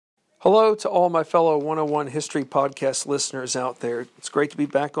Hello to all my fellow 101 History Podcast listeners out there. It's great to be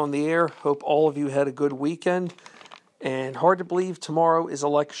back on the air. Hope all of you had a good weekend. And hard to believe tomorrow is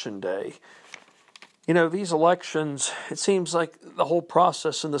election day. You know, these elections, it seems like the whole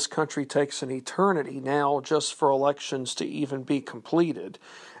process in this country takes an eternity now just for elections to even be completed.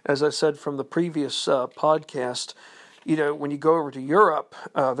 As I said from the previous podcast, you know, when you go over to Europe,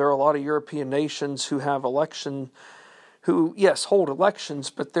 there are a lot of European nations who have hold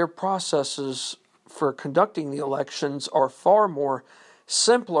elections, but their processes for conducting the elections are far more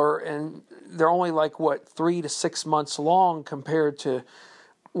simpler, and they're only 3 to 6 months long compared to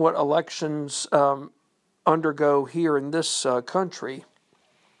what elections undergo here in this country.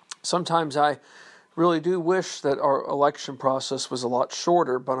 Sometimes I really do wish that our election process was a lot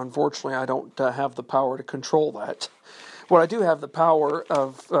shorter, but unfortunately I don't have the power to control that. What I do have the power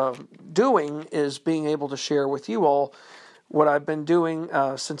of doing is being able to share with you all what I've been doing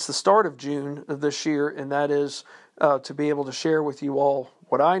since the start of June of this year, and that is to be able to share with you all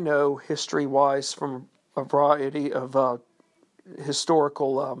what I know history-wise from a variety of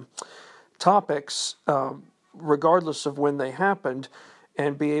historical topics, regardless of when they happened,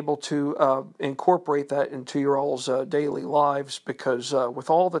 and be able to incorporate that into your all's daily lives, because with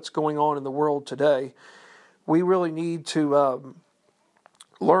all that's going on in the world today, we really need to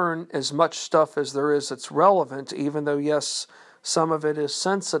learn as much stuff as there is that's relevant, even though, yes, some of it is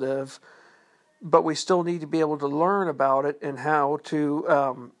sensitive, but we still need to be able to learn about it and how to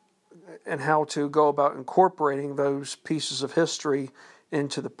go about incorporating those pieces of history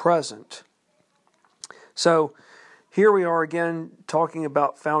into the present. So here we are again talking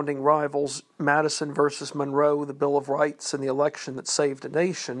about founding rivals, Madison versus Monroe, the Bill of Rights, and the election that saved a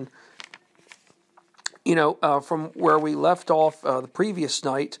nation. You know, from where we left off the previous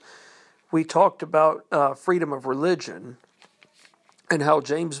night, we talked about freedom of religion and how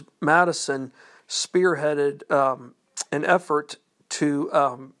James Madison spearheaded an effort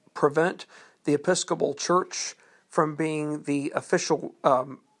to prevent the Episcopal Church from being the official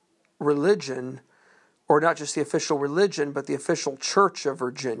religion, or not just the official religion, but the official church of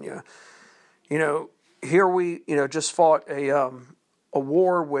Virginia. You know, here we, just fought a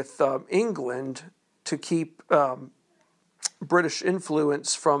war with England to keep British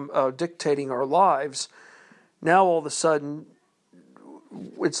influence from dictating our lives. Now all of a sudden,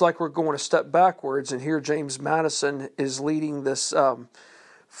 it's like we're going a step backwards, and here James Madison is leading this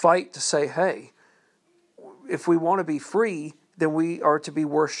fight to say, hey, if we want to be free, then we are to be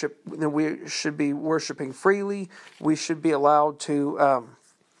then we should be worshiping freely. We should be allowed to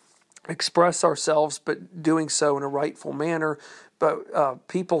express ourselves, but doing so in a rightful manner. But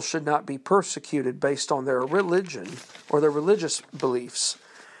people should not be persecuted based on their religion or their religious beliefs.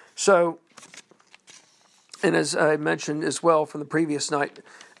 So, and as I mentioned as well from the previous night,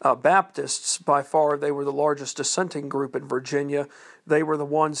 Baptists, by far, they were the largest dissenting group in Virginia. They were the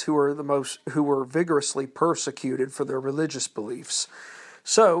ones who were vigorously persecuted for their religious beliefs.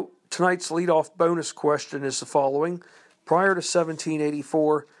 So, tonight's leadoff bonus question is the following. Prior to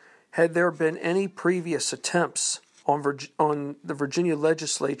 1784, had there been any previous attempts on the Virginia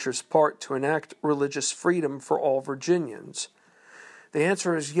legislature's part to enact religious freedom for all Virginians? The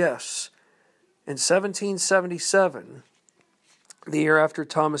answer is yes. In 1777, the year after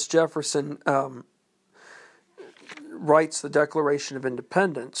Thomas Jefferson writes the Declaration of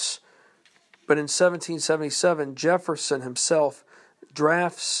Independence, but in 1777, Jefferson himself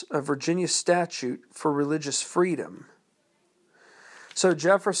drafts a Virginia statute for religious freedom. So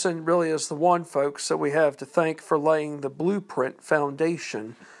Jefferson really is the one, folks, that we have to thank for laying the blueprint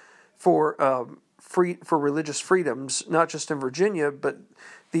foundation for religious freedoms, not just in Virginia, but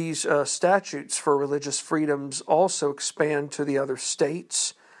these statutes for religious freedoms also expand to the other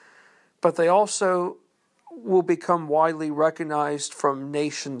states, but they also will become widely recognized from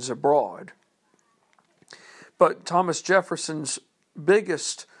nations abroad. But Thomas Jefferson's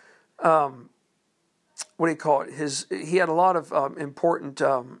biggest he had a lot of important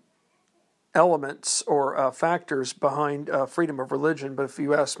elements or factors behind freedom of religion, but if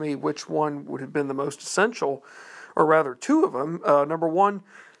you ask me which one would have been the most essential, or rather two of them, number one,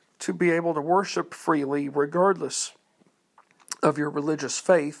 to be able to worship freely regardless of your religious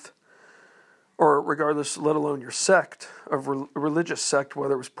faith, or regardless, let alone your sect, of religious sect,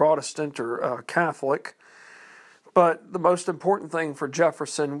 whether it was Protestant or Catholic. But the most important thing for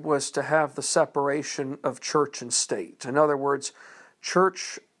Jefferson was to have the separation of church and state. In other words,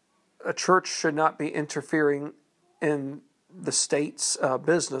 a church should not be interfering in the state's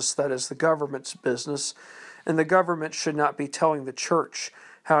business, that is the government's business, and the government should not be telling the church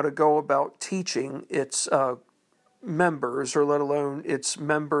how to go about teaching its members, or let alone its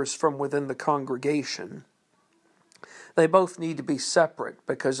members from within the congregation. They both need to be separate,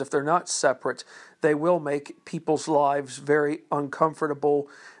 because if they're not separate, they will make people's lives very uncomfortable,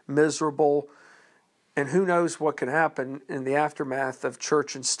 miserable, and who knows what can happen in the aftermath of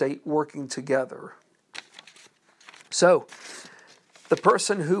church and state working together. So, the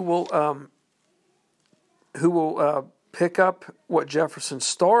person who will pick up what Jefferson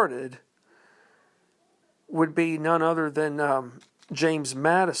started would be none other than James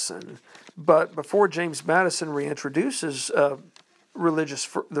Madison. But before James Madison reintroduces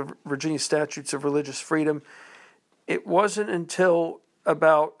the Virginia Statutes of Religious Freedom, it wasn't until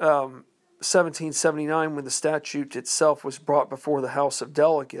about 1779 when the statute itself was brought before the House of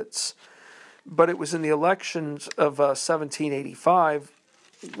Delegates. But it was in the elections of 1785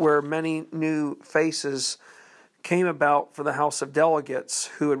 where many new faces came about for the House of Delegates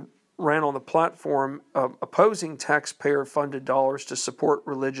who had ran on the platform of opposing taxpayer-funded dollars to support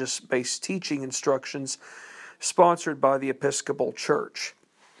religious-based teaching instructions sponsored by the Episcopal Church.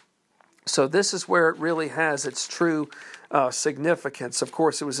 So this is where it really has its true significance. Of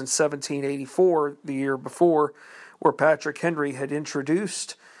course, it was in 1784, the year before, where Patrick Henry had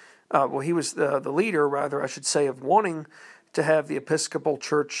introduced, he was the leader, rather, I should say, of wanting to have the Episcopal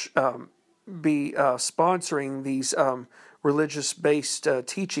Church be sponsoring these religious-based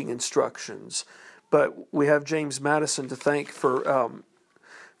teaching instructions. But we have James Madison to thank for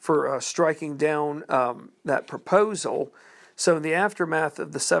striking down that proposal. So in the aftermath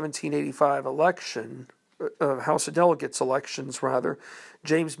of the 1785 election, House of Delegates elections, rather,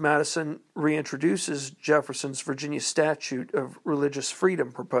 James Madison reintroduces Jefferson's Virginia Statute of Religious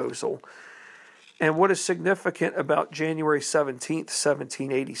Freedom proposal. And what is significant about January 17th,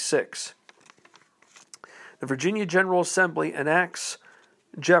 1786? The Virginia General Assembly enacts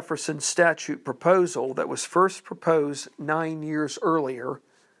Jefferson's statute proposal that was first proposed 9 years earlier.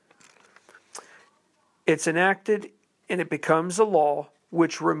 It's enacted and it becomes a law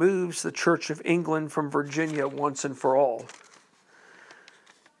which removes the Church of England from Virginia once and for all.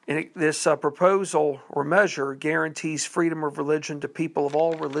 And this proposal or measure guarantees freedom of religion to people of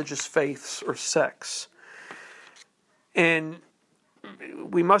all religious faiths or sects. And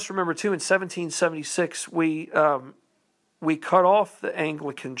we must remember, too, in 1776, we cut off the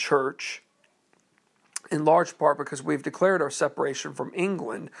Anglican Church, in large part because we've declared our separation from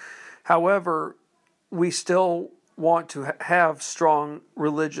England. However, we still want to have strong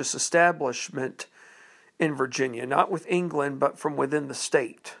religious establishment in Virginia, not with England, but from within the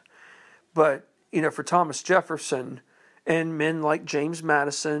state. But, for Thomas Jefferson and men like James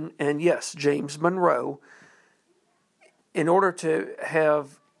Madison and, yes, James Monroe, in order to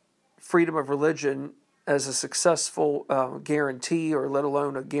have freedom of religion as a successful guarantee, or let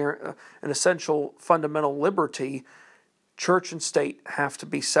alone an essential fundamental liberty, church and state have to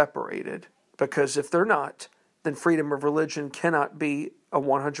be separated. Because if they're not, then freedom of religion cannot be a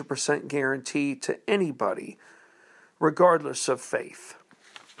 100% guarantee to anybody, regardless of faith.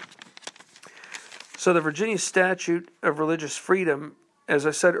 So the Virginia Statute of Religious Freedom, as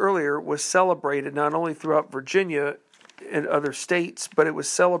I said earlier, was celebrated not only throughout Virginia and other states, but it was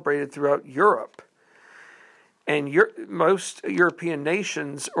celebrated throughout Europe. And most European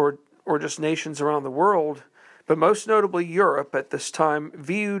nations, or just nations around the world, but most notably Europe at this time,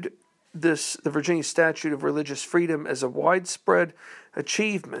 viewed the Virginia Statute of Religious Freedom as a widespread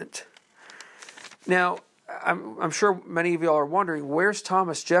achievement. Now, I'm sure many of y'all are wondering, where's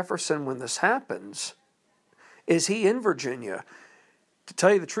Thomas Jefferson when this happens? Is he in Virginia? To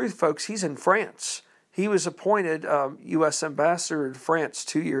tell you the truth, folks, he's in France. He was appointed U.S. ambassador in France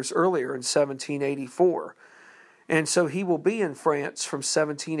 2 years earlier in 1784. And so he will be in France from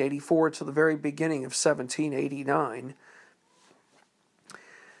 1784 to the very beginning of 1789.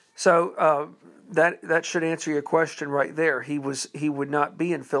 So that should answer your question right there. He would not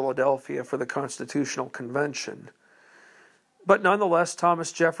be in Philadelphia for the Constitutional Convention. But nonetheless,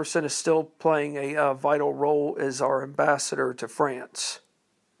 Thomas Jefferson is still playing a vital role as our ambassador to France.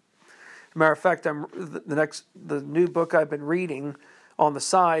 Matter of fact, the new book I've been reading on the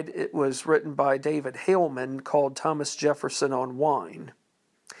side, it was written by David Haleman, called Thomas Jefferson on Wine.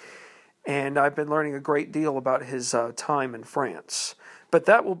 And I've been learning a great deal about his time in France. But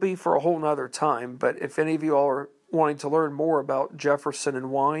that will be for a whole nother time. But if any of you all are wanting to learn more about Jefferson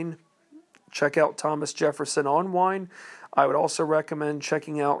and wine, check out Thomas Jefferson on Wine. I would also recommend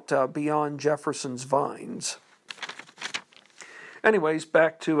checking out Beyond Jefferson's Vines. Anyways,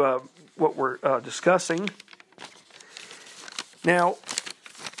 back to what we're discussing. Now,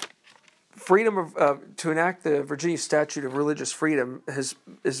 freedom of to enact the Virginia Statute of Religious Freedom has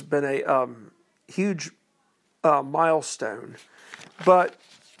been a huge milestone. But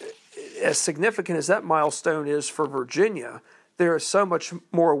as significant as that milestone is for Virginia, there is so much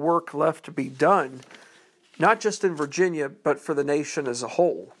more work left to be done, not just in Virginia, but for the nation as a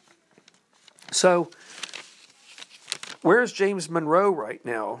whole. So, where's James Monroe right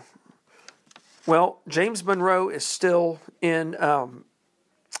now? Well, James Monroe is still in.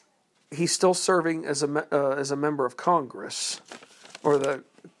 He's still serving as a member of Congress, or the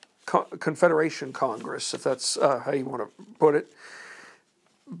Confederation Congress, if that's how you want to put it.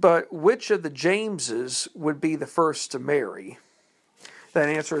 But which of the Jameses would be the first to marry? That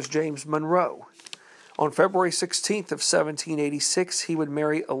answer is James Monroe. On February 16th of 1786, he would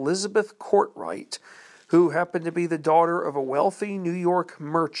marry Elizabeth Courtright, who happened to be the daughter of a wealthy New York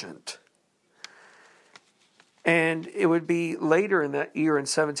merchant. And it would be later in that year, in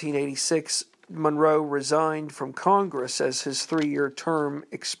 1786, Monroe resigned from Congress as his 3-year term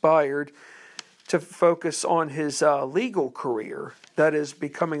expired to focus on his legal career, that is,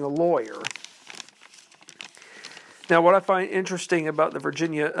 becoming a lawyer. Now, what I find interesting about the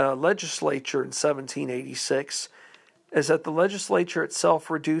Virginia legislature in 1786 is that the legislature itself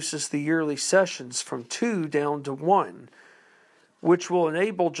reduces the yearly sessions from 2 down to 1, which will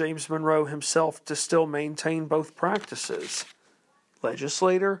enable James Monroe himself to still maintain both practices.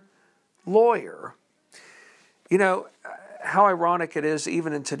 Legislator, lawyer. You know, how ironic it is,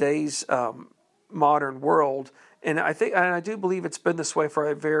 even in today's modern world, and I do believe it's been this way for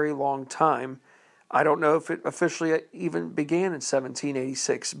a very long time. I don't know if it officially even began in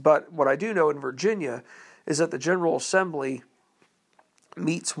 1786, but what I do know in Virginia is that the General Assembly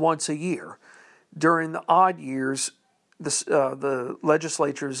meets once a year. During the odd years, the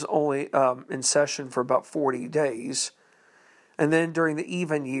legislature is only in session for about 40 days. And then during the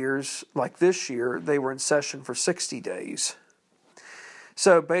even years, like this year, they were in session for 60 days.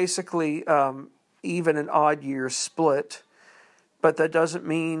 So basically, even and odd years split. But that doesn't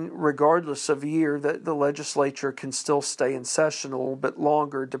mean, regardless of year, that the legislature can still stay in session a little bit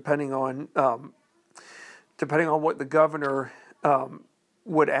longer, depending on what the governor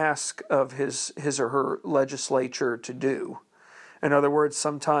would ask of his or her legislature to do. In other words,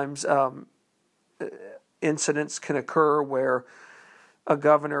 sometimes incidents can occur where a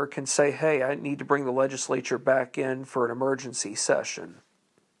governor can say, hey, I need to bring the legislature back in for an emergency session.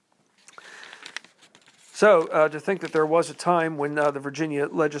 So to think that there was a time when the Virginia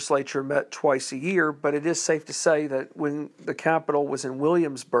legislature met twice a year, but it is safe to say that when the capital was in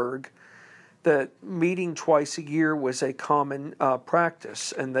Williamsburg, that meeting twice a year was a common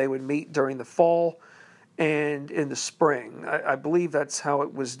practice, and they would meet during the fall and in the spring. I believe that's how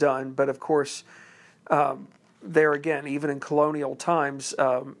it was done, but of course, there again, even in colonial times,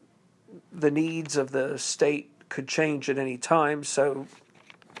 the needs of the state could change at any time,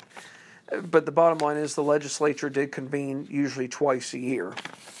 but the bottom line is the legislature did convene usually twice a year.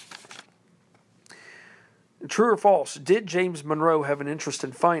 True or false? Did James Monroe have an interest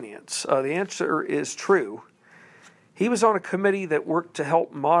in finance? The answer is true. He was on a committee that worked to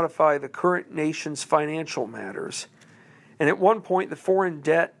help modify the current nation's financial matters. And at one point, the foreign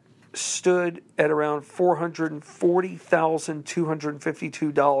debt stood at around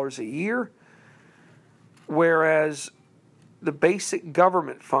 $440,252 a year, whereas the basic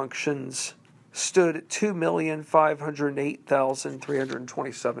government functions stood at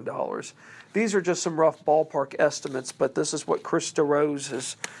 $2,508,327. These are just some rough ballpark estimates, but this is what Christa Rose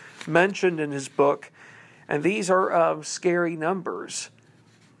has mentioned in his book, and these are scary numbers.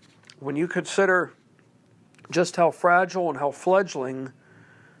 When you consider just how fragile and how fledgling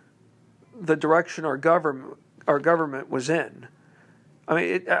the direction our government was in. I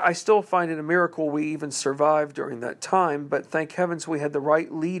mean, I still find it a miracle we even survived during that time, but thank heavens we had the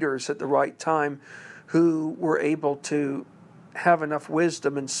right leaders at the right time who were able to have enough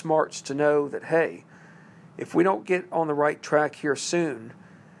wisdom and smarts to know that, hey, if we don't get on the right track here soon,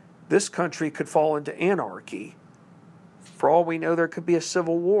 this country could fall into anarchy. For all we know, there could be a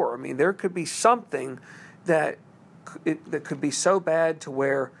civil war. I mean, there could be something that could be so bad to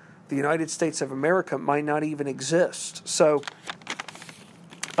where the United States of America might not even exist. So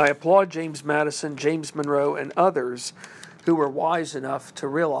I applaud James Madison, James Monroe, and others who were wise enough to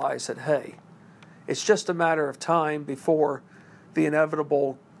realize that, hey, it's just a matter of time before the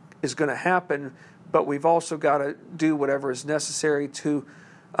inevitable is going to happen, but we've also got to do whatever is necessary to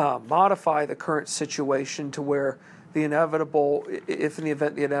modify the current situation to where the inevitable, if in the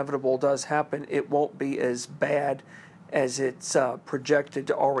event the inevitable does happen, it won't be as bad as it's projected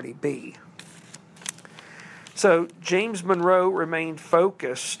to already be. So James Monroe remained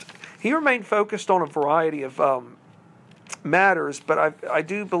focused. He remained focused on a variety of matters, but I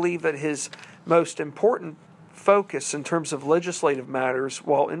do believe that his most important focus in terms of legislative matters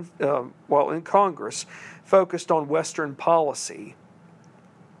while in Congress focused on Western policy,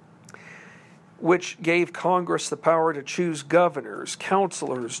 which gave Congress the power to choose governors,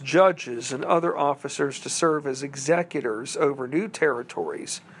 counselors, judges, and other officers to serve as executors over new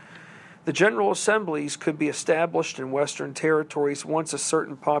territories. The General Assemblies could be established in Western territories once a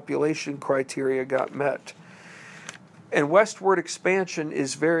certain population criteria got met. And westward expansion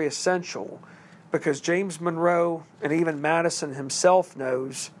is very essential because James Monroe and even Madison himself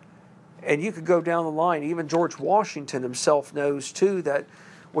knows, and you could go down the line, even George Washington himself knows too, that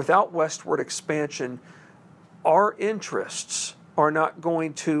without westward expansion, our interests are not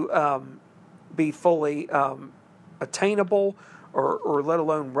going to be fully attainable or let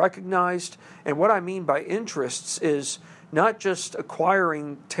alone recognized. And what I mean by interests is not just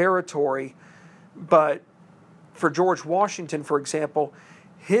acquiring territory, but for George Washington, for example,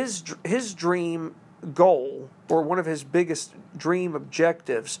 his dream goal, or one of his biggest dream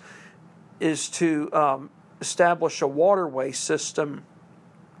objectives, is to establish a waterway system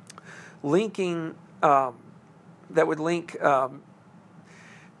linking that would link,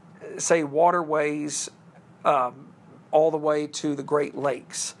 say, waterways all the way to the Great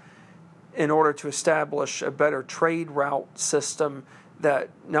Lakes, in order to establish a better trade route system that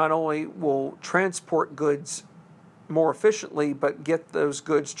not only will transport goods more efficiently, but get those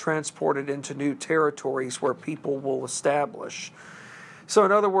goods transported into new territories where people will establish. So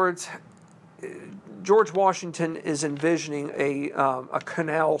in other words, George Washington is envisioning a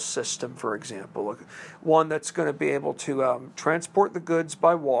canal system, for example, one that's going to be able to transport the goods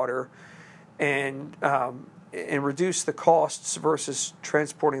by water and reduce the costs versus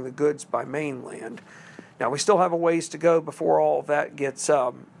transporting the goods by mainland. Now, we still have a ways to go before all of that gets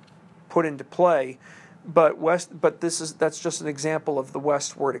put into play, but that's just an example of the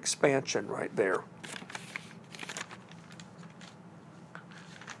westward expansion right there.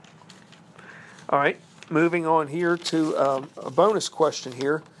 All right, moving on here to a bonus question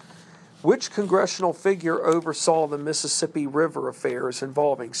here. Which congressional figure oversaw the Mississippi River affairs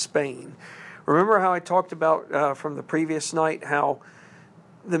involving Spain? Remember how I talked about from the previous night how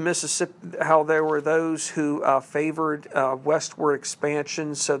how there were those who favored westward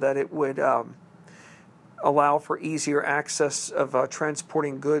expansion so that it would allow for easier access of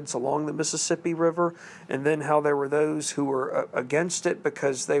transporting goods along the Mississippi River, and then how there were those who were against it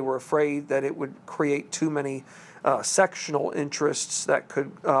because they were afraid that it would create too many sectional interests that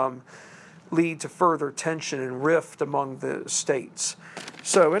could lead to further tension and rift among the states.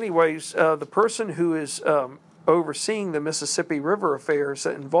 So anyways, the person who is overseeing the Mississippi River affairs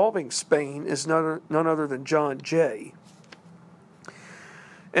involving Spain is none other than John Jay.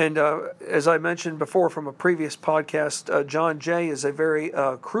 And as I mentioned before from a previous podcast, John Jay is a very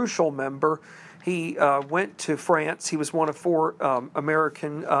crucial member. He went to France. He was one of 4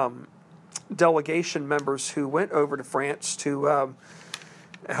 American delegation members who went over to France to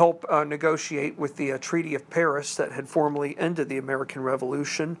help negotiate with the Treaty of Paris that had formally ended the American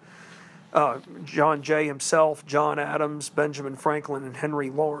Revolution. John Jay himself, John Adams, Benjamin Franklin, and Henry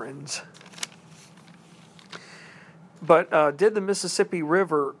Laurens. But did the Mississippi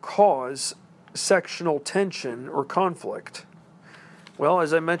River cause sectional tension or conflict? Well,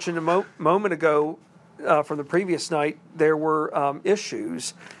 as I mentioned a moment ago from the previous night, there were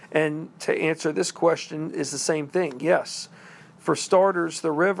issues. And to answer this question is the same thing. Yes. For starters,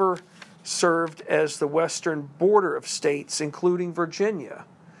 the river served as the western border of states, including Virginia.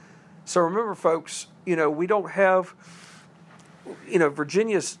 So remember, folks, we don't have...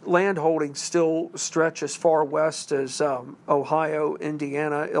 Virginia's land holdings still stretch as far west as Ohio,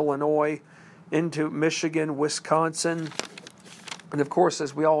 Indiana, Illinois, into Michigan, Wisconsin. And of course,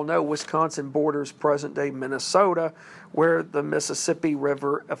 as we all know, Wisconsin borders present-day Minnesota, where the Mississippi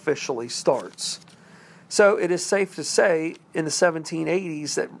River officially starts. So it is safe to say in the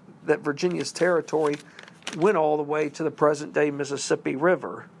 1780s that Virginia's territory went all the way to the present-day Mississippi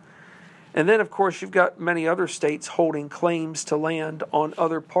River. And then, of course, you've got many other states holding claims to land on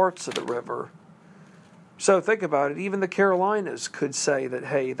other parts of the river. So think about it. Even the Carolinas could say that,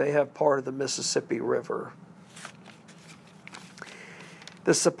 hey, they have part of the Mississippi River.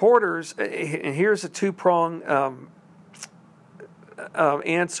 The supporters, and here's a two-prong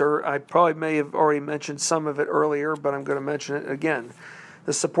answer. I probably may have already mentioned some of it earlier, but I'm going to mention it again.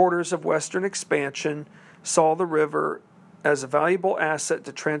 The supporters of Western expansion saw the river as a valuable asset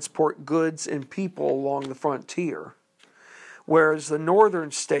to transport goods and people along the frontier. Whereas the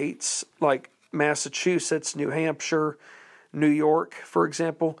northern states, like Massachusetts, New Hampshire, New York, for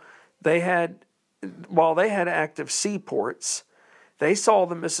example, while they had active seaports, They saw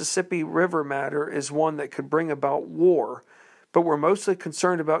the Mississippi River matter as one that could bring about war, but were mostly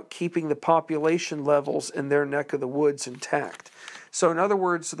concerned about keeping the population levels in their neck of the woods intact. So in other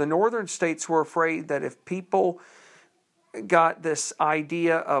words, the northern states were afraid that if people got this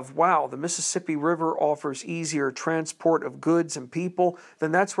idea of, wow, the Mississippi River offers easier transport of goods and people,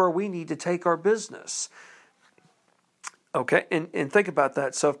 then that's where we need to take our business. Okay, and think about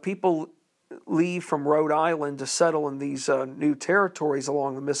that. So if people leave from Rhode Island to settle in these new territories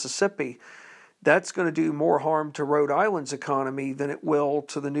along the Mississippi, that's going to do more harm to Rhode Island's economy than it will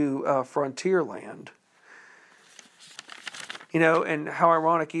to the new frontier land. And how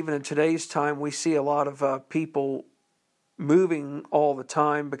ironic, even in today's time, we see a lot of people moving all the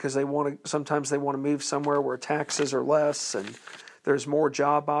time because sometimes they want to move somewhere where taxes are less and there's more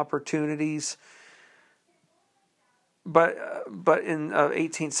job opportunities. But in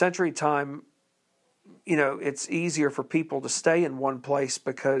 18th century time, it's easier for people to stay in one place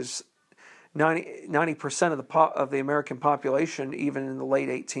because 90% of the American population, even in the late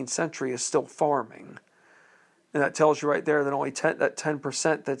 18th century, is still farming. And that tells you right there that only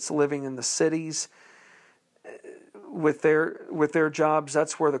 10% that's living in the cities with their jobs,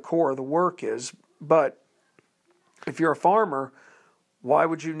 that's where the core of the work is. But if you're a farmer, why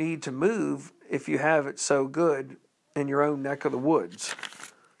would you need to move if you have it so good in your own neck of the woods?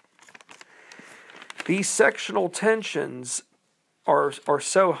 These sectional tensions are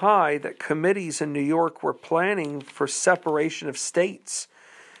so high that committees in New York were planning for separation of states,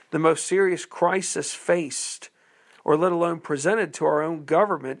 the most serious crisis faced, or let alone presented to our own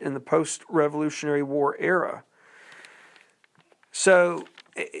government in the post-Revolutionary War era. So,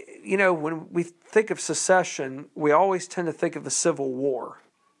 when we think of secession, we always tend to think of the Civil War.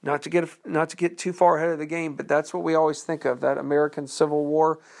 Not to get too far ahead of the game, but that's what we always think of, that American Civil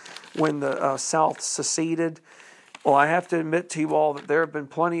War when the South seceded. Well, I have to admit to you all that there have been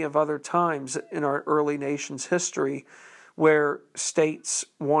plenty of other times in our early nation's history where states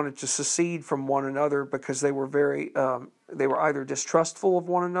wanted to secede from one another because they were they were either distrustful of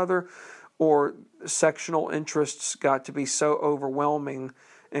one another, or sectional interests got to be so overwhelming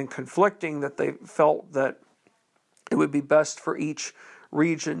and conflicting that they felt that it would be best for each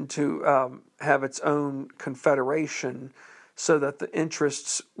region to have its own confederation so that the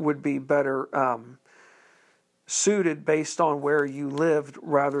interests would be better suited based on where you lived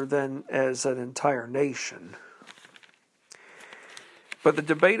rather than as an entire nation. But the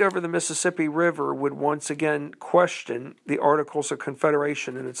debate over the Mississippi River would once again question the Articles of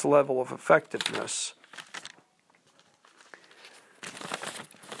Confederation and its level of effectiveness.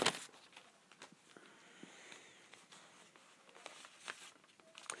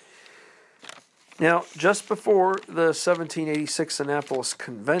 Now, just before the 1786 Annapolis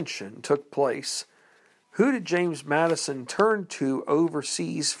Convention took place, who did James Madison turn to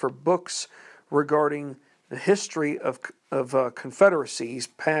overseas for books regarding the history of confederacies,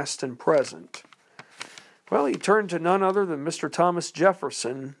 past and present? Well, he turned to none other than Mr. Thomas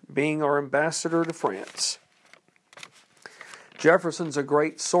Jefferson, being our ambassador to France. Jefferson's a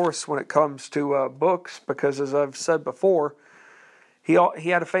great source when it comes to books because, as I've said before, he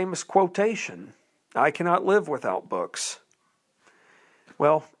had a famous quotation, "I cannot live without books."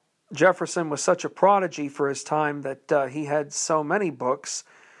 Well, Jefferson was such a prodigy for his time that he had so many books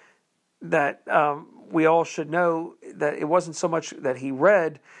that we all should know that it wasn't so much that he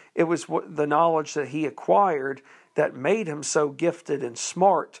read, it was the knowledge that he acquired that made him so gifted and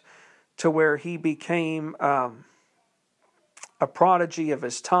smart to where he became a prodigy of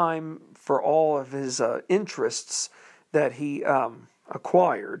his time for all of his interests that he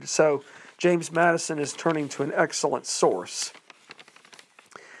acquired. So James Madison is turning to an excellent source.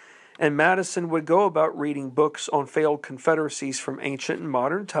 And Madison would go about reading books on failed confederacies from ancient and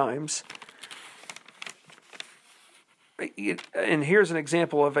modern times. And here's an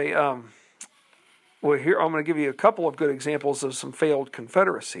example of here I'm going to give you a couple of good examples of some failed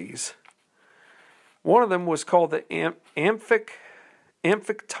confederacies. One of them was called the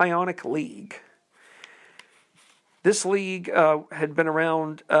Amphictyonic League. This league had been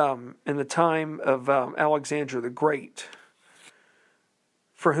around in the time of Alexander the Great,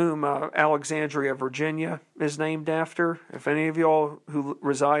 for whom Alexandria, Virginia is named after. If any of y'all who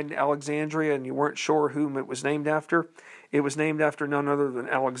reside in Alexandria and you weren't sure whom it was named after, it was named after none other than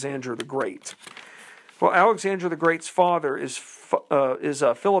Alexander the Great. Well, Alexander the Great's father is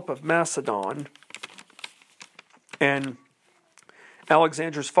Philip of Macedon, and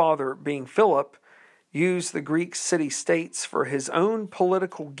Alexander's father, being Philip, used the Greek city-states for his own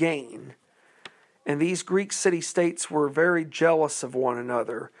political gain. And these Greek city-states were very jealous of one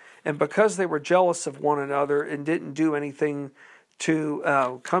another. And because they were jealous of one another and didn't do anything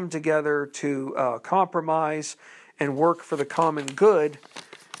to come together to compromise and work for the common good,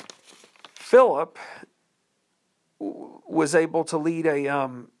 Philip was able to lead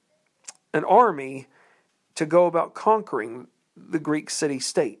an army to go about conquering the Greek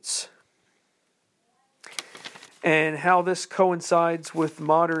city-states. And how this coincides with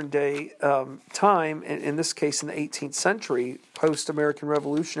modern day time, in this case in the 18th century, post-American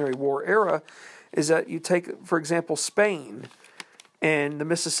Revolutionary War era, is that you take, for example, Spain and the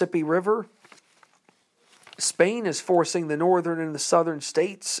Mississippi River. Spain is forcing the northern and the southern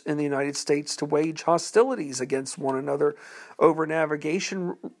states in the United States to wage hostilities against one another over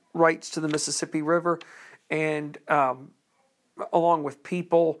navigation rights to the Mississippi River, and along with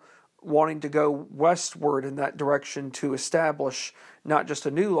people wanting to go westward in that direction to establish not just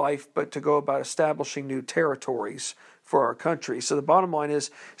a new life, but to go about establishing new territories for our country. So the bottom line is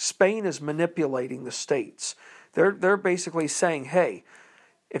Spain is manipulating the states. They're basically saying, hey,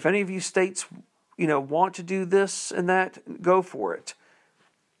 if any of you states want to do this and that, go for it.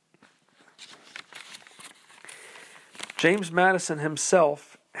 James Madison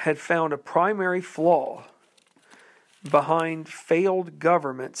himself had found a primary flaw behind failed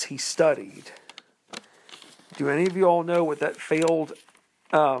governments he studied. Do any of you all know what that failed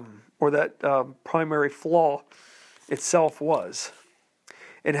or that primary flaw itself was?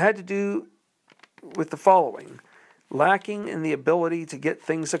 It had to do with the following: lacking in the ability to get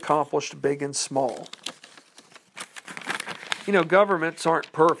things accomplished big and small. Governments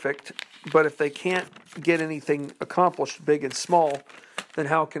aren't perfect, but if they can't get anything accomplished big and small, then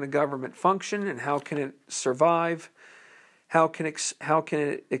how can a government function, and how can it survive? How can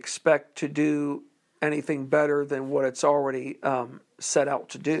it expect to do anything better than what it's already set out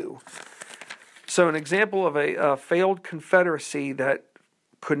to do? So an example of a failed confederacy that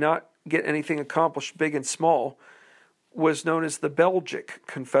could not get anything accomplished big and small was known as the Belgic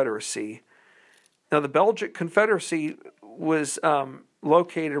Confederacy. Now, the Belgic Confederacy was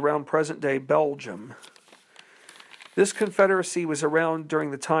located around present-day Belgium. This confederacy was around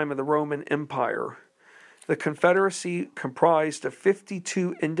during the time of the Roman Empire. The Confederacy comprised of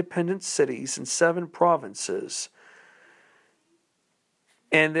 52 independent cities and 7 provinces.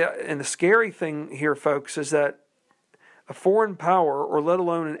 And the scary thing here, folks, is that a foreign power, or let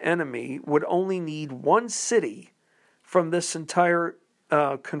alone an enemy, would only need one city from this entire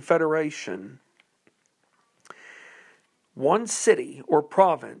confederation. One city or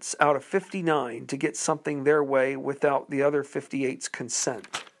province out of 59 to get something their way without the other 58's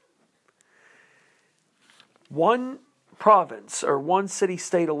consent. One province or one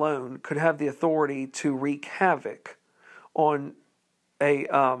city-state alone could have the authority to wreak havoc on a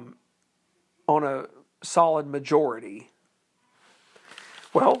solid majority.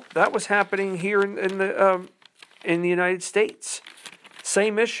 Well, that was happening here in the United States.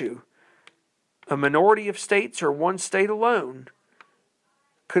 Same issue. A minority of states or one state alone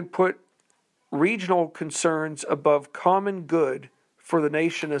could put regional concerns above common good for the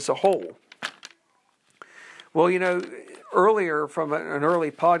nation as a whole. Well, earlier from an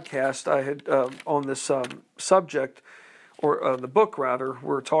early podcast I had on this subject, or the book rather,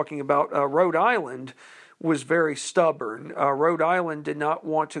 we're talking about Rhode Island was very stubborn. Rhode Island did not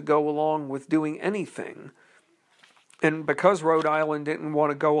want to go along with doing anything. And because Rhode Island didn't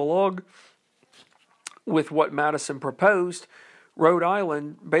want to go along with what Madison proposed, Rhode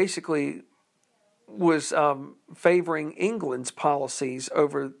Island basically was favoring England's policies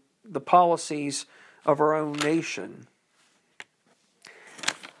over the policies of our own nation.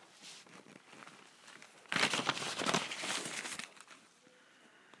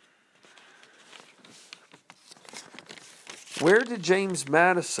 Where did James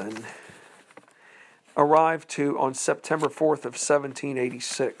Madison arrive to on September 4th of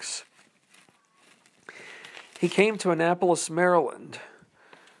 1786? He came to Annapolis, Maryland,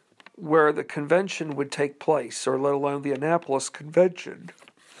 where the convention would take place, or let alone the Annapolis Convention.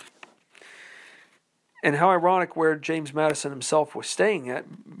 And how ironic where James Madison himself was staying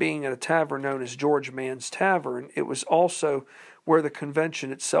at, being at a tavern known as George Mann's Tavern, it was also where the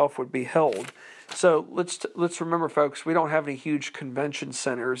convention itself would be held. So let's remember, folks, we don't have any huge convention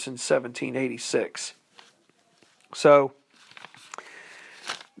centers in 1786. So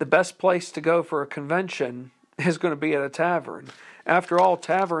the best place to go for a convention is going to be at a tavern. After all,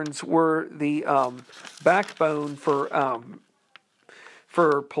 taverns were the backbone for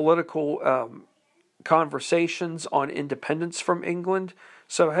political conversations on independence from England.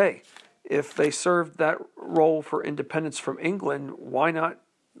 So hey, if they served that role for independence from England, why not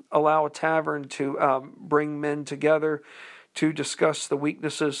allow a tavern to bring men together to discuss the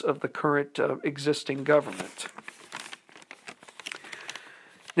weaknesses of the current existing government?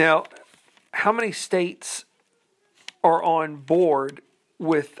 Now, how many states are on board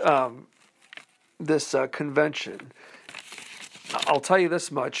with this convention? I'll tell you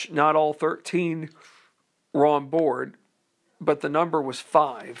this much. Not all 13 were on board, but the number was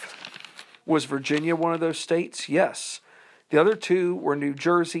 5. Was Virginia one of those states? Yes. The other 2 were New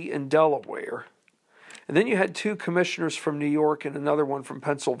Jersey and Delaware. And then you had 2 commissioners from New York and another one from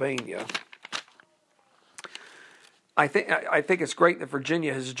Pennsylvania. I think it's great that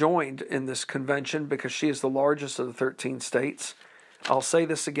Virginia has joined in this convention because she is the largest of the 13 states. I'll say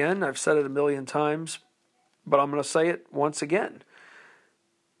this again. I've said it a million times, but I'm going to say it once again.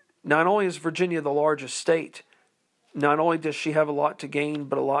 Not only is Virginia the largest state, not only does she have a lot to gain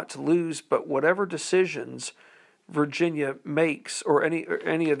but a lot to lose, but whatever decisions Virginia makes or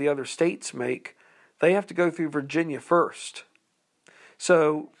any of the other states make, they have to go through Virginia first.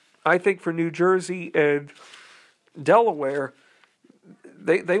 So I think for New Jersey and Delaware,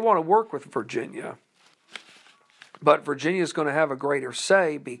 they want to work with Virginia. But Virginia is going to have a greater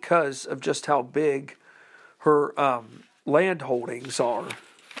say because of just how big her land holdings are.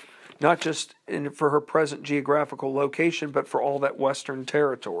 Not just for her present geographical location, but for all that western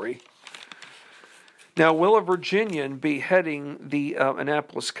territory. Now, will a Virginian be heading the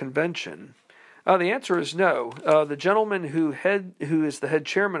Annapolis Convention? The answer is no. The gentleman who is the head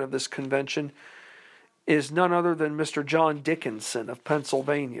chairman of this convention is none other than Mr. John Dickinson of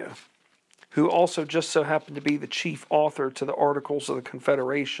Pennsylvania, who also just so happened to be the chief author to the Articles of the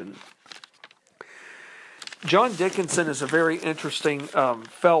Confederation. John Dickinson is a very interesting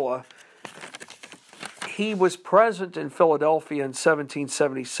fella. He was present in Philadelphia in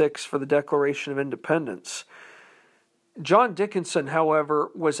 1776 for the Declaration of Independence. John Dickinson, however,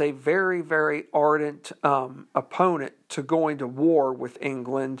 was a very, very ardent opponent to going to war with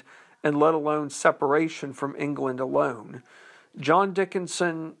England, and let alone separation from England alone. John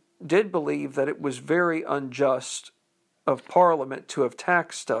Dickinson did believe that it was very unjust of Parliament to have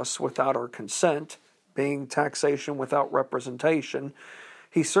taxed us without our consent, being taxation without representation.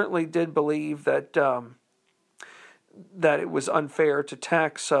 He certainly did believe that that it was unfair to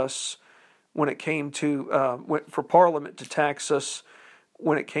tax us when it came to for Parliament to tax us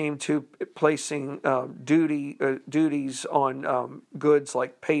when it came to placing duties on goods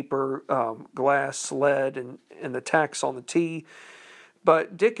like paper, glass, lead, and the tax on the tea.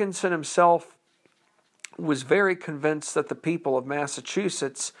 But Dickinson himself was very convinced that the people of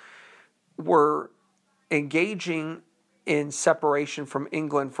Massachusetts were engaging in separation from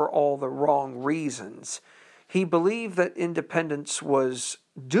England for all the wrong reasons. He believed that independence was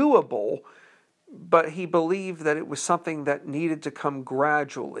doable, but he believed that it was something that needed to come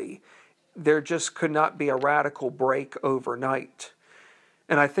gradually. There just could not be a radical break overnight.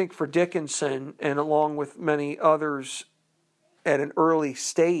 And I think for Dickinson, and along with many others at an early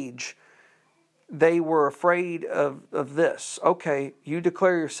stage, they were afraid of this. Okay, you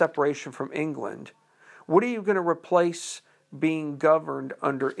declare your separation from England. What are you going to replace being governed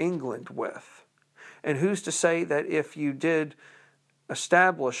under England with? And who's to say that if you did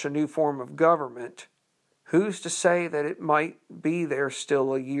establish a new form of government, who's to say that it might be there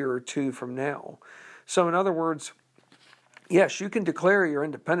still a year or two from now? So in other words, yes, you can declare your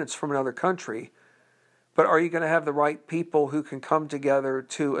independence from another country, but are you going to have the right people who can come together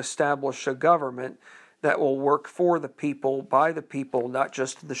to establish a government that will work for the people, by the people, not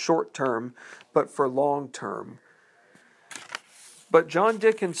just in the short term, but for long term? But John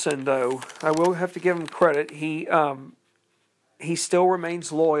Dickinson, though, I will have to give him credit, he still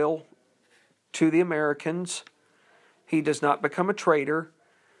remains loyal to the Americans. He does not become a traitor,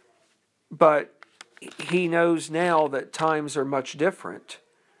 but he knows now that times are much different.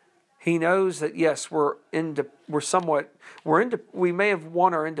 He knows that yes, we may have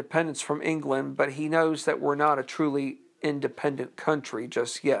won our independence from England, but he knows that we're not a truly independent country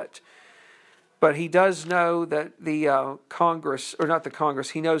just yet. But he does know that the Congress, or not the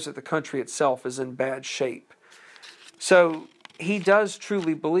Congress, he knows that the country itself is in bad shape. So he does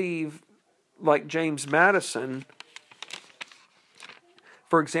truly believe, like James Madison,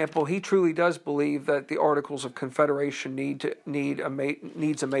 for example, he truly does believe that the Articles of Confederation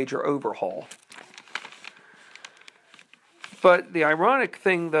needs a major overhaul. But the ironic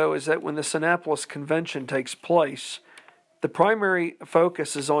thing, though, is that when this Annapolis Convention takes place, the primary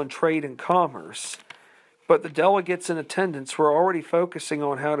focus is on trade and commerce, but the delegates in attendance were already focusing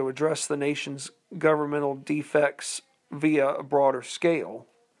on how to address the nation's governmental defects via a broader scale.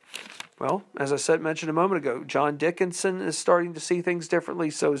 Well, as I mentioned a moment ago, John Dickinson is starting to see things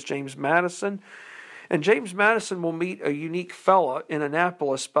differently, so is James Madison. And James Madison will meet a unique fella in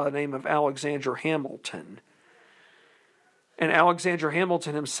Annapolis by the name of Alexander Hamilton. And Alexander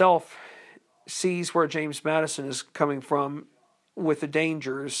Hamilton himself sees where James Madison is coming from with the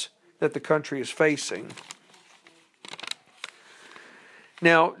dangers that the country is facing.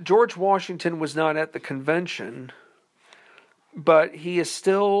 Now, George Washington was not at the convention, but he is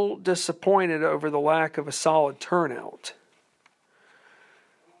still disappointed over the lack of a solid turnout.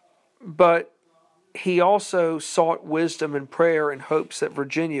 But he also sought wisdom and prayer in hopes that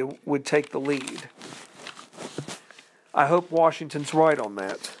Virginia would take the lead. I hope Washington's right on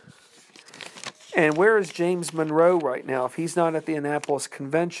that. And where is James Monroe right now if he's not at the Annapolis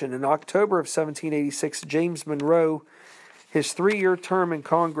Convention? In October of 1786, James Monroe, his 3-year term in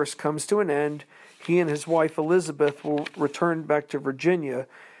Congress comes to an end. He and his wife Elizabeth will return back to Virginia.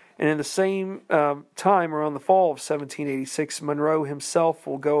 And in the same time, around the fall of 1786, Monroe himself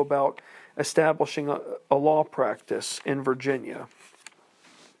will go about establishing a law practice in Virginia.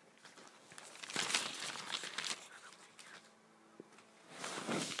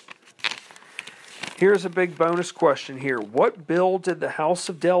 Here's a big bonus question here. What bill did the House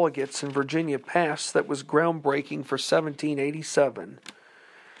of Delegates in Virginia pass that was groundbreaking for 1787?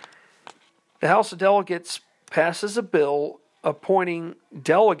 The House of Delegates passes a bill appointing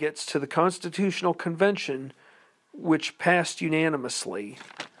delegates to the Constitutional Convention, which passed unanimously.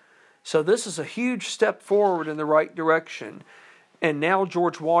 So this is a huge step forward in the right direction. And now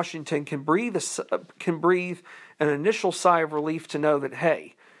George Washington can breathe an initial sigh of relief to know that,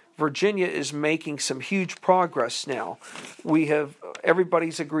 hey, Virginia is making some huge progress now.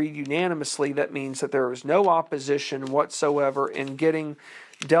 Everybody's agreed unanimously. That means that there is no opposition whatsoever in getting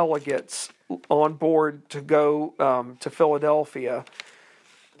delegates on board to go to Philadelphia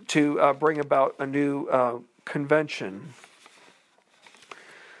to bring about a new convention.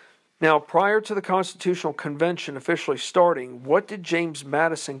 Now, prior to the Constitutional Convention officially starting, what did James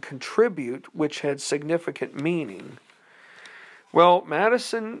Madison contribute which had significant meaning? Well,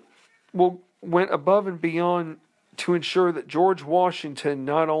 Madison went above and beyond to ensure that George Washington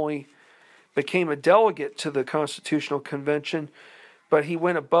not only became a delegate to the Constitutional Convention, but he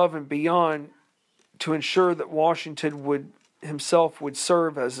went above and beyond to ensure that Washington himself would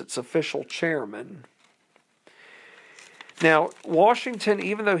serve as its official chairman. Now, Washington,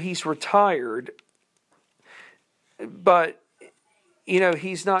 even though he's retired, but,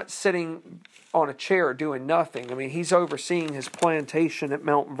 he's not sitting on a chair doing nothing. I mean, he's overseeing his plantation at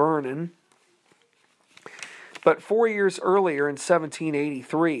Mount Vernon. But 4 years earlier, in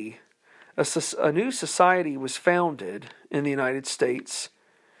 1783, a new society was founded in the United States,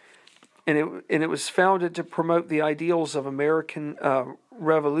 and it was founded to promote the ideals of American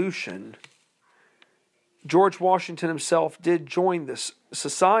Revolution. George Washington himself did join this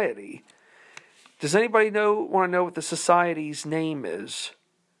society. Does anybody want to know what the society's name is?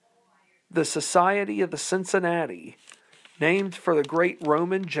 The Society of the Cincinnati, named for the great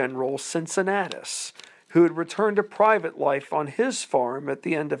Roman general Cincinnatus, who had returned to private life on his farm at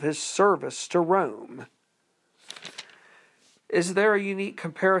the end of his service to Rome. Is there a unique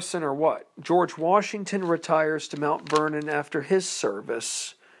comparison or what? George Washington retires to Mount Vernon after his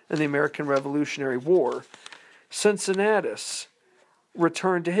service in the American Revolutionary War. Cincinnatus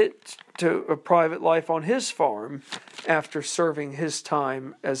returned to a private life on his farm after serving his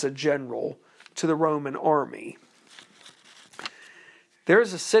time as a general to the Roman army.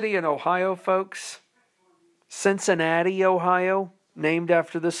 There's a city in Ohio, folks, Cincinnati, Ohio, named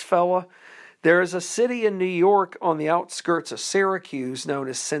after this fella. There is a city in New York on the outskirts of Syracuse known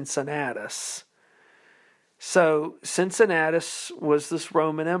as Cincinnatus. So Cincinnatus was this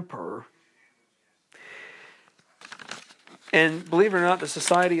Roman emperor. And believe it or not, the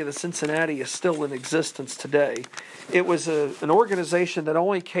Society of the Cincinnati is still in existence today. It was an organization that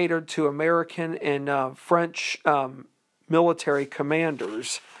only catered to American and French military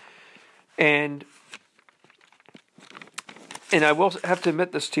commanders. And I will have to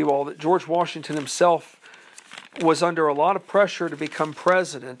admit this to you all, that George Washington himself was under a lot of pressure to become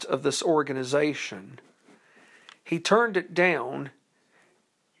president of this organization. He turned it down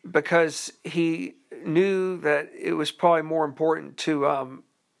because he knew that it was probably more important to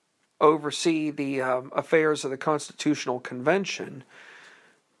oversee the affairs of the Constitutional Convention.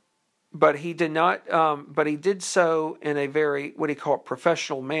 But he did not. But he did so in a very, what do you call it,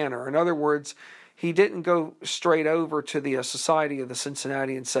 professional manner. In other words, he didn't go straight over to the Society of the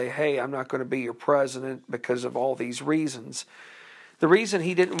Cincinnati and say, "Hey, I'm not going to be your president because of all these reasons." The reason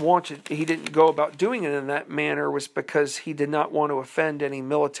he didn't go about doing it in that manner was because he did not want to offend any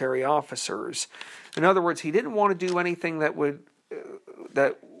military officers. In other words, he didn't want to do anything that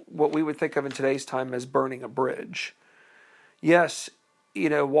what we would think of in today's time as burning a bridge. Yes,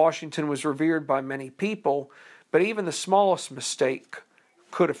 Washington was revered by many people, But even the smallest mistake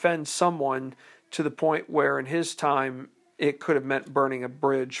could offend someone to the point where in his time it could have meant burning a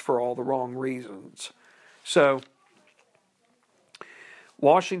bridge for all the wrong reasons. So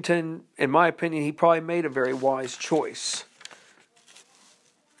Washington, in my opinion, he probably made a very wise choice.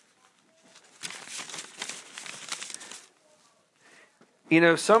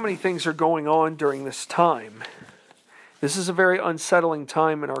 So many things are going on during this time. This is a very unsettling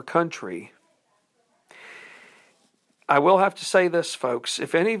time in our country. I will have to say this, folks.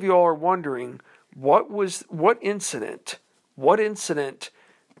 If any of you all are wondering, what incident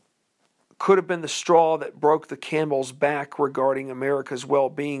could have been the straw that broke the camel's back regarding America's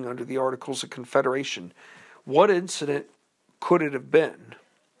well-being under the Articles of Confederation? What incident could it have been?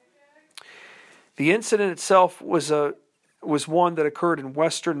 The incident itself was one that occurred in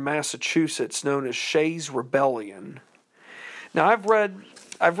western Massachusetts, known as Shays' Rebellion. Now,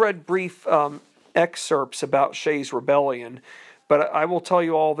 I've read brief excerpts about Shays' Rebellion, but I will tell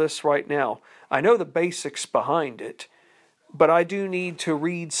you all this right now. I know the basics behind it, but I do need to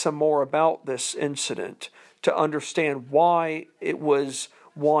read some more about this incident to understand why it was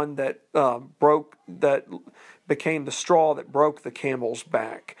one that became the straw that broke the camel's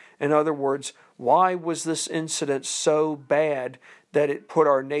back. In other words, why was this incident so bad that it put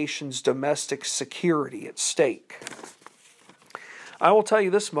our nation's domestic security at stake? I will tell you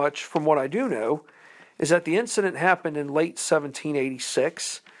this much from what I do know, is that the incident happened in late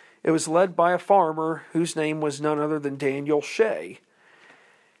 1786. It was led by a farmer whose name was none other than Daniel Shay.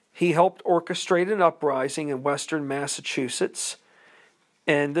 He helped orchestrate an uprising in western Massachusetts,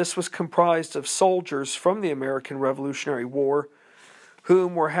 and this was comprised of soldiers from the American Revolutionary War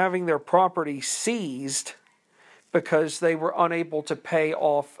whom were having their property seized because they were unable to pay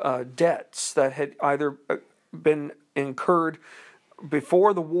off debts that had either been incurred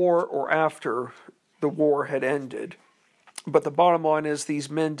before the war or after the war had ended. But the bottom line is these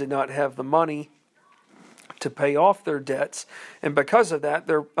men did not have the money to pay off their debts, and because of that,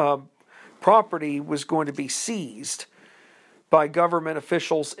 their property was going to be seized by government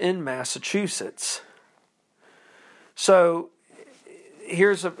officials in Massachusetts. So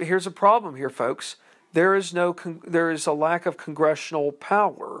here's a problem here, folks. There is a lack of congressional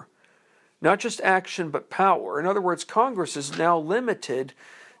power, not just action but power. In other words, Congress is now limited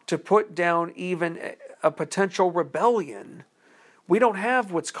to put down even a potential rebellion. We don't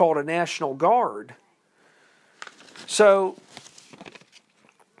have what's called a National Guard. So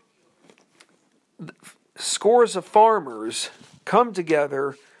scores of farmers come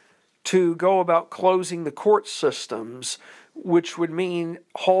together to go about closing the court systems, which would mean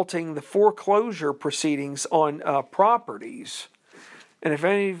halting the foreclosure proceedings on properties. And if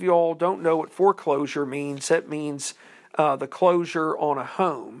any of you all don't know what foreclosure means, that means the closure on a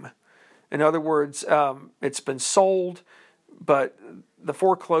home. In other words, it's been sold, but the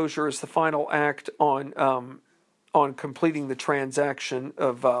foreclosure is the final act on completing the transaction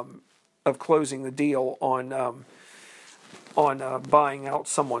of closing the deal on buying out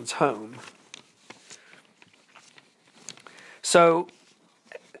someone's home. So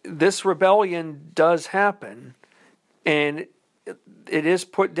this rebellion does happen, and it is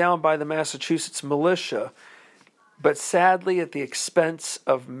put down by the Massachusetts militia, but sadly at the expense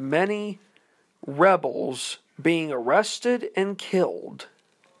of many rebels being arrested and killed.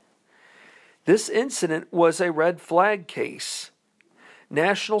 This incident was a red flag case.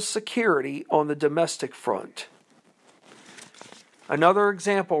 National security on the domestic front. Another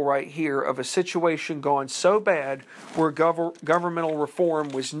example right here of a situation gone so bad where governmental reform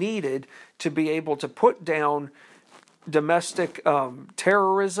was needed to be able to put down domestic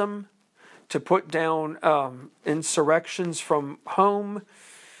terrorism, to put down insurrections from home,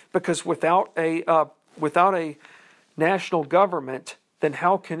 because without a national government, then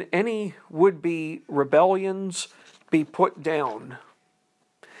how can any would-be rebellions be put down?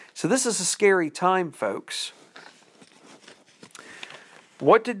 So this is a scary time, folks.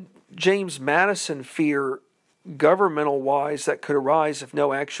 What did James Madison fear governmental-wise that could arise if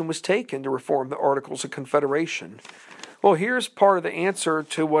no action was taken to reform the Articles of Confederation? Well, here's part of the answer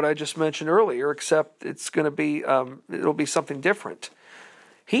to what I just mentioned earlier, except it's going to be it'll be something different.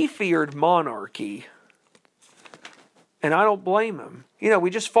 He feared monarchy, and I don't blame him. We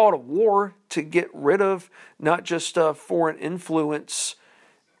just fought a war to get rid of not just foreign influence.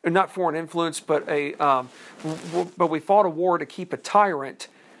 Not foreign influence, but but we fought a war to keep a tyrant.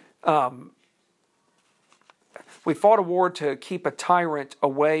 We fought a war to keep a tyrant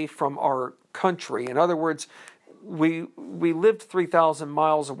away from our country. In other words, we lived 3,000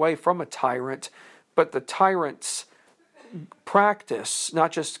 miles away from a tyrant, but the tyrant's practice,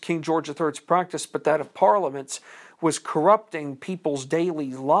 not just King George III's practice, but that of parliaments, was corrupting people's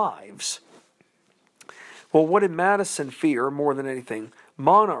daily lives. Well, what did Madison fear more than anything?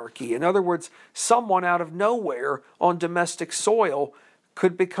 Monarchy. In other words, someone out of nowhere on domestic soil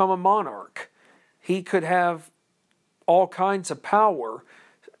could become a monarch. He could have all kinds of power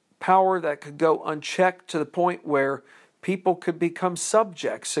that could go unchecked to the point where people could become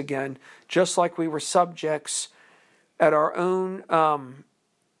subjects again, just like we were subjects at our own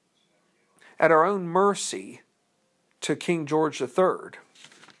mercy to King George III.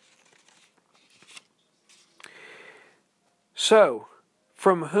 So,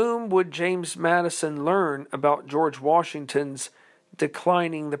 from whom would James Madison learn about George Washington's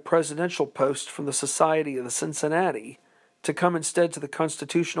declining the presidential post from the Society of the Cincinnati to come instead to the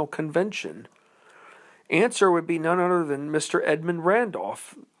Constitutional Convention? Answer would be none other than Mr. Edmund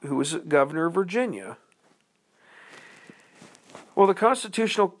Randolph, who was governor of Virginia. Well, the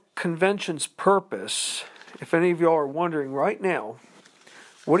Constitutional Convention's purpose, if any of y'all are wondering right now,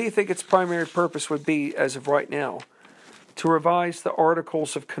 what do you think its primary purpose would be as of right now? To revise the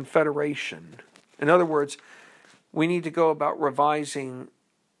Articles of Confederation. In other words, we need to go about revising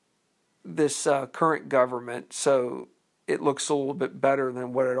this current government so it looks a little bit better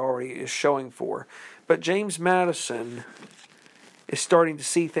than what it already is showing for. But James Madison is starting to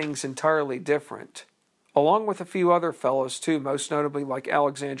see things entirely different, along with a few other fellows too, most notably like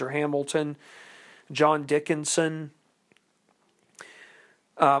Alexander Hamilton, John Dickinson.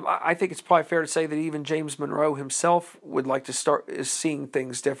 I think it's probably fair to say that even James Monroe himself would like to start seeing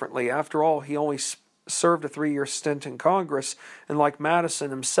things differently. After all, he only served a 3-year stint in Congress, and like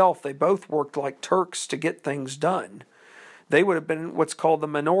Madison himself, they both worked like Turks to get things done. They would have been what's called the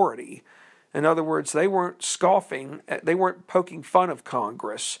minority. In other words, they weren't scoffing, they weren't poking fun of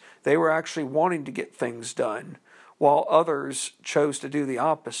Congress. They were actually wanting to get things done, while others chose to do the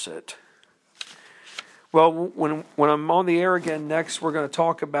opposite. Well, when I'm on the air again next, we're going to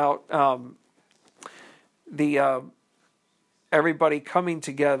talk about everybody coming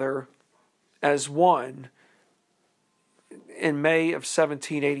together as one in May of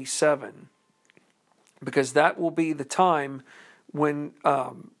 1787, because that will be the time when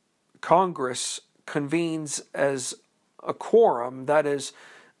Congress convenes as a quorum. That is,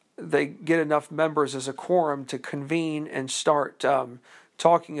 they get enough members as a quorum to convene and start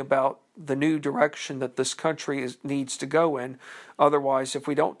talking about the new direction that this country needs to go in. Otherwise, if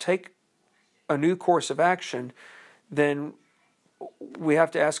we don't take a new course of action, then we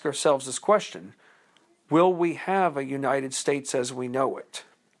have to ask ourselves this question: will we have a United States as we know it?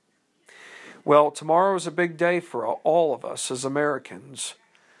 Well, tomorrow is a big day for all of us as Americans.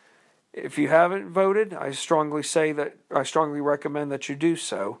 If you haven't voted, I strongly recommend that you do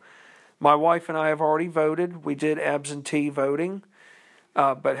so. My wife and I have already voted. We did absentee voting.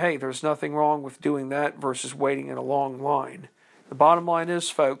 But hey, there's nothing wrong with doing that versus waiting in a long line. The bottom line is,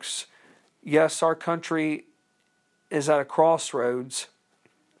 folks, yes, our country is at a crossroads.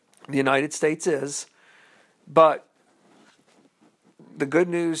 The United States is. But the good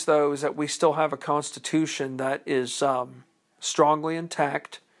news, though, is that we still have a Constitution that is strongly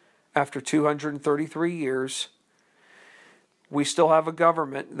intact after 233 years. We still have a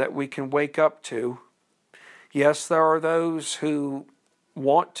government that we can wake up to. Yes, there are those who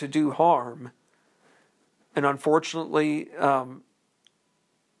want to do harm, and unfortunately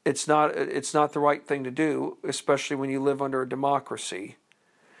it's not the right thing to do, especially when you live under a democracy.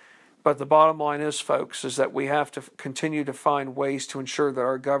 But the bottom line is, folks, is that we have to continue to find ways to ensure that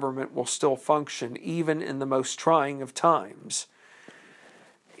our government will still function even in the most trying of times.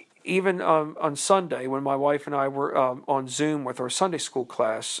 Even on Sunday, when my wife and I were on Zoom with our Sunday school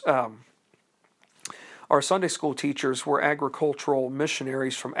class, our Sunday school teachers were agricultural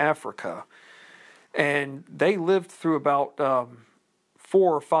missionaries from Africa, and they lived through about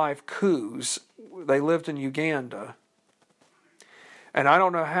 4 or 5 coups. They lived in Uganda, and I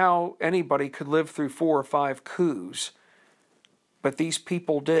don't know how anybody could live through 4 or 5 coups, but these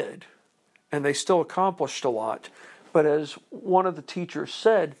people did, and they still accomplished a lot. But as one of the teachers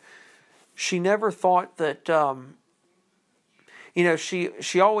said, she never thought that,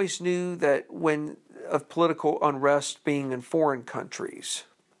 she always knew that when of political unrest being in foreign countries,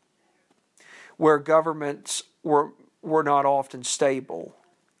 where governments were not often stable.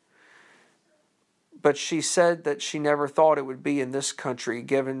 But she said that she never thought it would be in this country,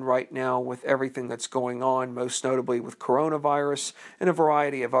 given right now with everything that's going on, most notably with coronavirus and a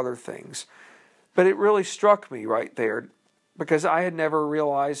variety of other things. But it really struck me right there, because I had never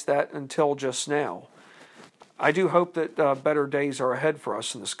realized that until just now. I do hope that better days are ahead for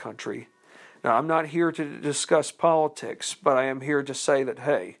us in this country. Now, I'm not here to discuss politics, but I am here to say that,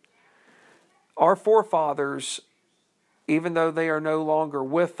 hey, our forefathers, even though they are no longer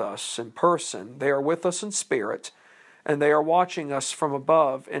with us in person, they are with us in spirit, and they are watching us from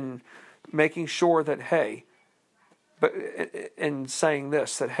above and making sure that, hey, but in saying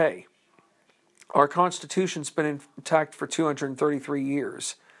this, that, hey, our Constitution's been intact for 233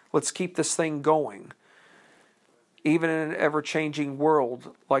 years. Let's keep this thing going. Even in an ever-changing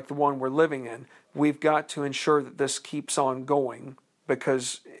world like the one we're living in, we've got to ensure that this keeps on going,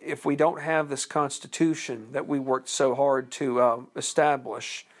 because if we don't have this Constitution that we worked so hard to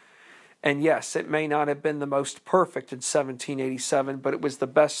establish, and yes, it may not have been the most perfect in 1787, but it was the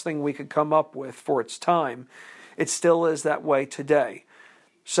best thing we could come up with for its time, it still is that way today.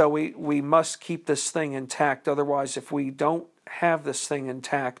 So we must keep this thing intact. Otherwise, if we don't have this thing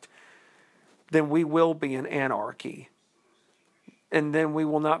intact, then we will be in anarchy. And then we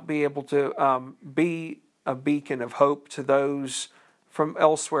will not be able to be a beacon of hope to those from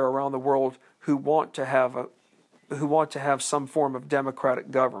elsewhere around the world who want to have some form of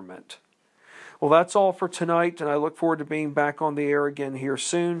democratic government. Well, that's all for tonight, and I look forward to being back on the air again here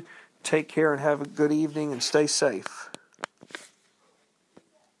soon. Take care and have a good evening, and stay safe.